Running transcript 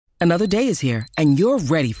Another day is here, and you're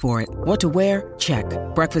ready for it. What to wear? Check.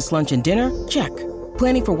 Breakfast, lunch, and dinner? Check.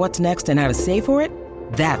 Planning for what's next and how to save for it?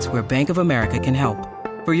 That's where Bank of America can help.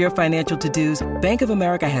 For your financial to-dos, Bank of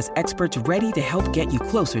America has experts ready to help get you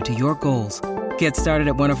closer to your goals. Get started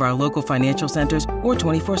at one of our local financial centers or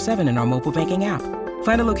 24/7 in our mobile banking app.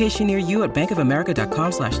 Find a location near you at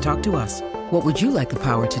bankofamerica.com/talktous. What would you like the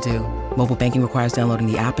power to do? Mobile banking requires downloading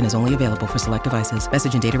the app and is only available for select devices.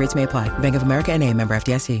 Message and data rates may apply. Bank of America N.A., member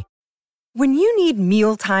FDIC. When you need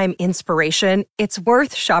mealtime inspiration, it's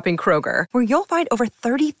worth shopping Kroger, where you'll find over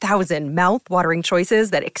 30,000 mouth-watering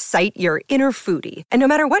choices that excite your inner foodie. And no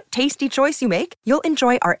matter what tasty choice you make, you'll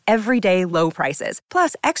enjoy our everyday low prices,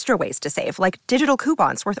 plus extra ways to save, like digital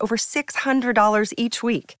coupons worth over $600 each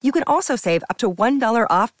week. You can also save up to $1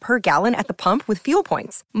 off per gallon at the pump with fuel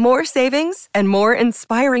points. More savings and more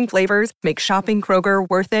inspiring flavors make shopping Kroger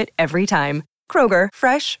worth it every time. Kroger,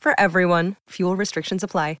 fresh for everyone. Fuel restrictions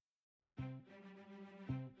apply.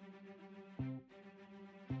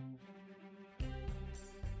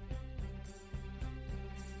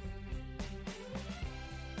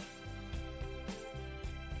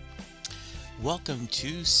 Welcome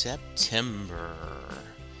to September.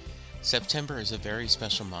 September is a very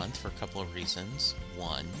special month for a couple of reasons.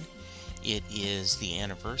 One, it is the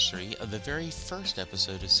anniversary of the very first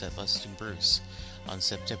episode of Set Lusting Bruce. On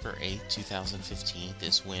September 8th, 2015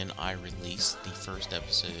 is when I released the first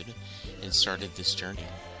episode and started this journey.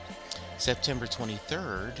 September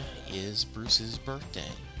 23rd is Bruce's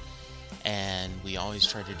birthday, and we always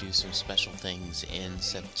try to do some special things in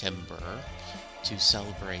September to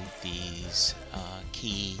celebrate these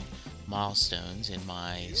key milestones in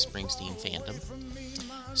my Springsteen fandom.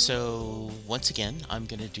 So once again, I'm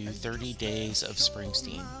going to do 30 days of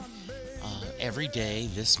Springsteen. Every day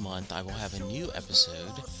this month I will have a new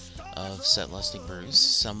episode of Set Lusting Bruce,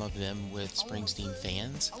 some of them with Springsteen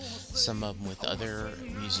fans, some of them with other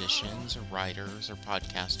musicians or writers or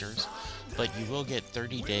podcasters, but you will get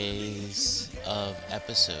 30 days of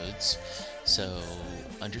episodes. So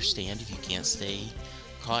understand if you can't stay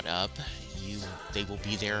caught up, they will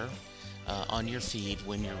be there on your feed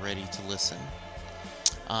when you're ready to listen.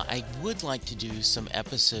 I would like to do some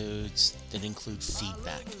episodes that include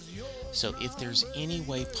feedback. So if there's any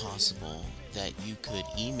way possible that you could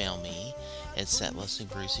email me at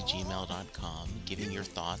setlustingbruce@gmail.com giving your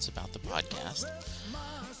thoughts about the podcast,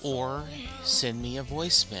 or send me a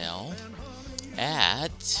voicemail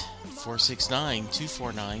at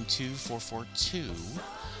 469-249-2442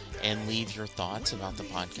 and leave your thoughts about the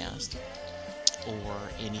podcast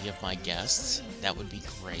or any of my guests, that would be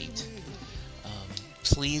great.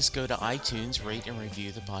 Please go to iTunes, rate and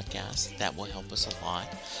review the podcast. That will help us a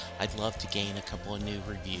lot. I'd love to gain a couple of new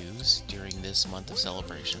reviews during this month of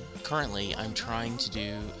celebration. Currently, I'm trying to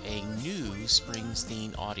do a new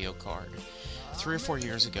Springsteen audio card. 3 or 4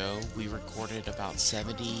 years ago, we recorded about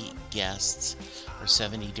 70 guests or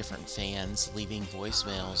 70 different fans leaving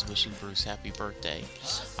voicemails wishing Bruce happy birthday.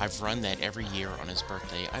 I've run that every year on his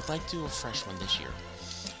birthday. I'd like to do a fresh one this year.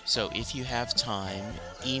 So if you have time,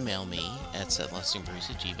 email me at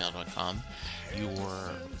setlustingbruce@gmail.com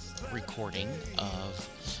your recording of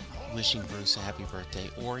wishing Bruce a happy birthday,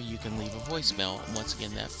 or you can leave a voicemail. And once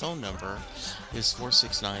again, that phone number is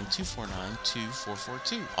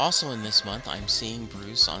 469-249-2442. Also in this month, I'm seeing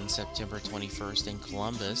Bruce on September 21st in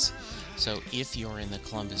Columbus. So if you're in the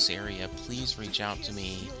Columbus area, please reach out to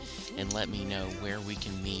me and let me know where we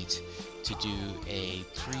can meet to do a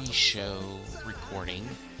pre-show recording.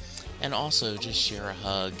 And also just share a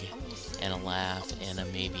hug and a laugh and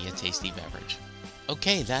maybe a tasty beverage.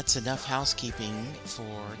 Okay, that's enough housekeeping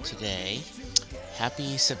for today.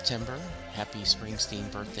 Happy September, happy Springsteen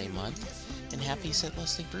birthday month, and happy Set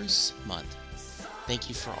Lusting Bruce month. Thank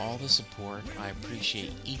you for all the support. I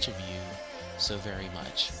appreciate each of you so very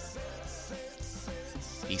much.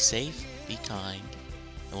 Be safe, be kind,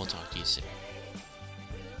 and we'll talk to you soon.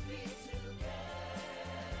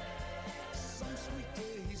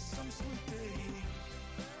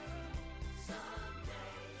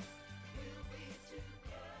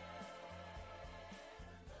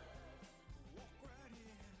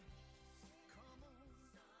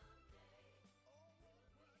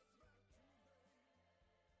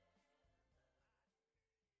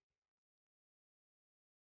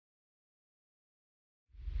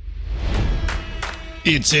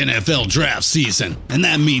 It's NFL draft season, and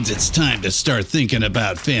that means it's time to start thinking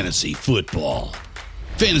about fantasy football.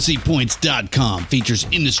 FantasyPoints.com features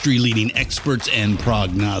industry-leading experts and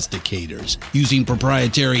prognosticators using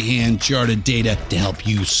proprietary hand-charted data to help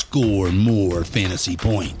you score more fantasy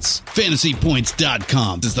points.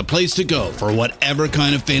 FantasyPoints.com is the place to go for whatever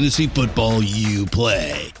kind of fantasy football you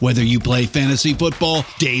play. Whether you play fantasy football,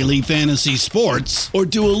 daily fantasy sports, or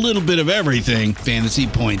do a little bit of everything, Fantasy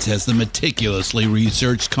Points has the meticulously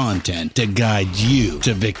researched content to guide you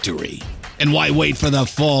to victory. And why wait for the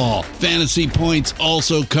fall? Fantasy Points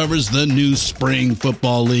also covers the new spring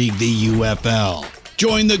football league, the UFL.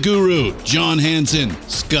 Join the guru, John Hansen,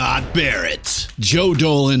 Scott Barrett, Joe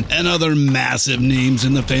Dolan, and other massive names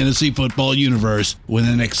in the fantasy football universe with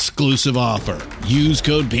an exclusive offer. Use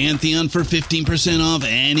code Pantheon for 15% off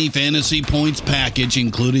any Fantasy Points package,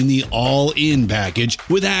 including the all-in package,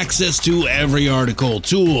 with access to every article,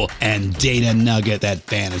 tool, and data nugget that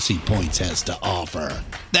Fantasy Points has to offer.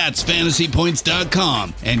 That's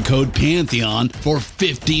FantasyPoints.com and code Pantheon for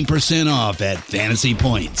 15% off at Fantasy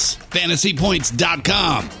Points.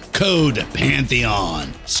 FantasyPoints.com. Code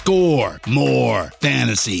Pantheon. Score more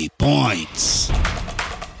fantasy points.